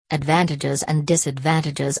Advantages and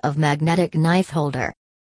disadvantages of magnetic knife holder.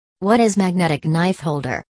 What is magnetic knife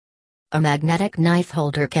holder? A magnetic knife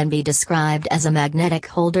holder can be described as a magnetic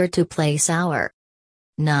holder to place our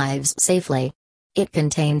knives safely. It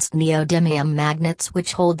contains neodymium magnets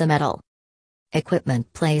which hold the metal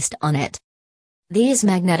equipment placed on it. These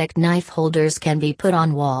magnetic knife holders can be put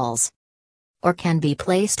on walls or can be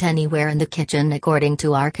placed anywhere in the kitchen according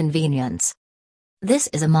to our convenience. This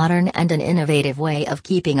is a modern and an innovative way of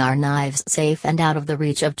keeping our knives safe and out of the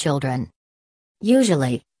reach of children.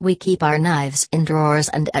 Usually, we keep our knives in drawers,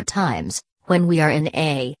 and at times, when we are in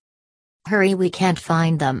a hurry, we can't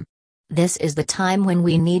find them. This is the time when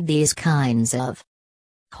we need these kinds of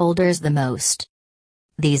holders the most.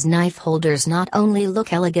 These knife holders not only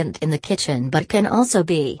look elegant in the kitchen but can also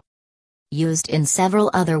be used in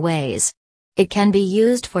several other ways. It can be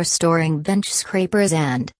used for storing bench scrapers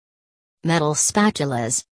and metal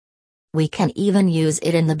spatulas. We can even use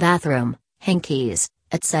it in the bathroom, hankies,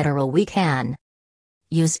 etc. We can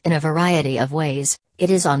use in a variety of ways.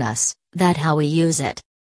 It is on us that how we use it.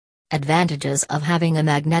 Advantages of having a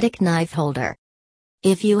magnetic knife holder.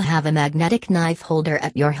 If you have a magnetic knife holder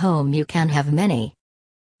at your home, you can have many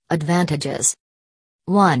advantages.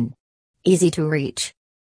 1. Easy to reach.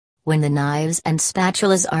 When the knives and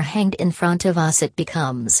spatulas are hanged in front of us, it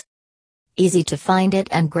becomes easy to find it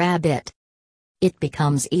and grab it. It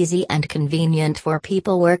becomes easy and convenient for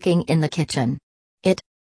people working in the kitchen. It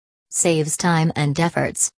saves time and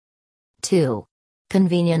efforts. 2.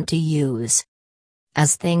 Convenient to use.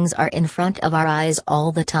 As things are in front of our eyes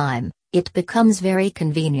all the time, it becomes very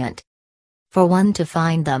convenient for one to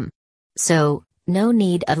find them. So, no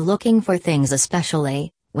need of looking for things,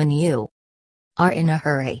 especially when you are in a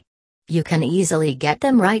hurry. You can easily get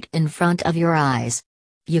them right in front of your eyes.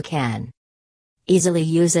 You can easily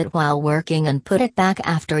use it while working and put it back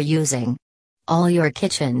after using. All your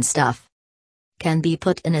kitchen stuff can be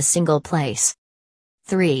put in a single place.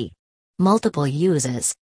 3. Multiple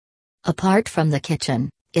uses. Apart from the kitchen,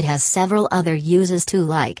 it has several other uses too,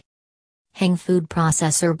 like hang food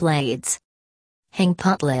processor blades, hang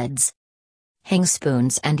pot lids, hang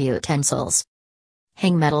spoons and utensils,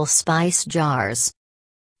 hang metal spice jars,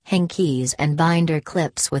 hang keys and binder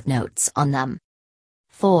clips with notes on them.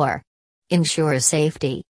 4. Ensure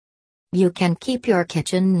safety. You can keep your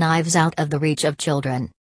kitchen knives out of the reach of children.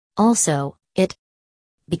 Also, it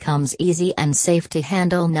becomes easy and safe to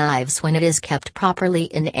handle knives when it is kept properly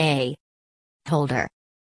in a holder.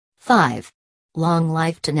 5. Long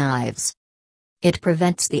life to knives. It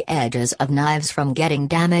prevents the edges of knives from getting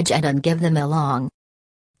damaged and give them a long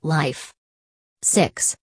life.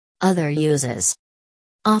 6. Other uses.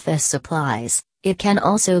 Office supplies. It can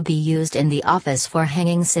also be used in the office for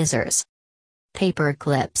hanging scissors, paper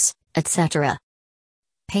clips, etc.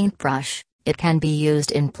 Paintbrush. It can be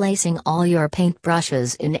used in placing all your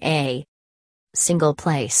paintbrushes in a single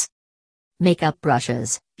place. Makeup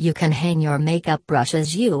brushes. You can hang your makeup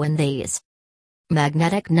brushes in these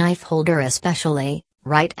magnetic knife holder, especially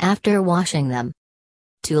right after washing them.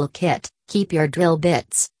 Toolkit. Keep your drill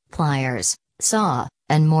bits, pliers, saw,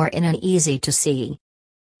 and more in an easy to see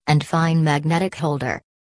and find magnetic holder.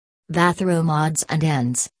 Bathroom odds and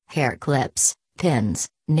ends, hair clips, pins,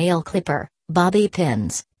 nail clipper, bobby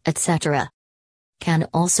pins, etc. can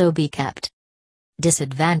also be kept.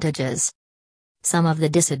 Disadvantages. Some of the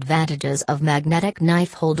disadvantages of magnetic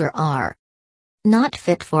knife holder are: not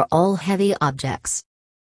fit for all heavy objects.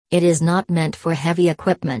 It is not meant for heavy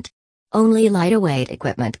equipment. Only lightweight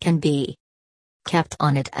equipment can be kept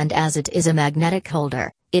on it, and as it is a magnetic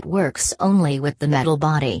holder, it works only with the metal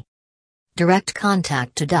body. Direct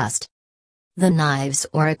contact to dust. The knives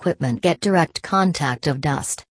or equipment get direct contact of dust,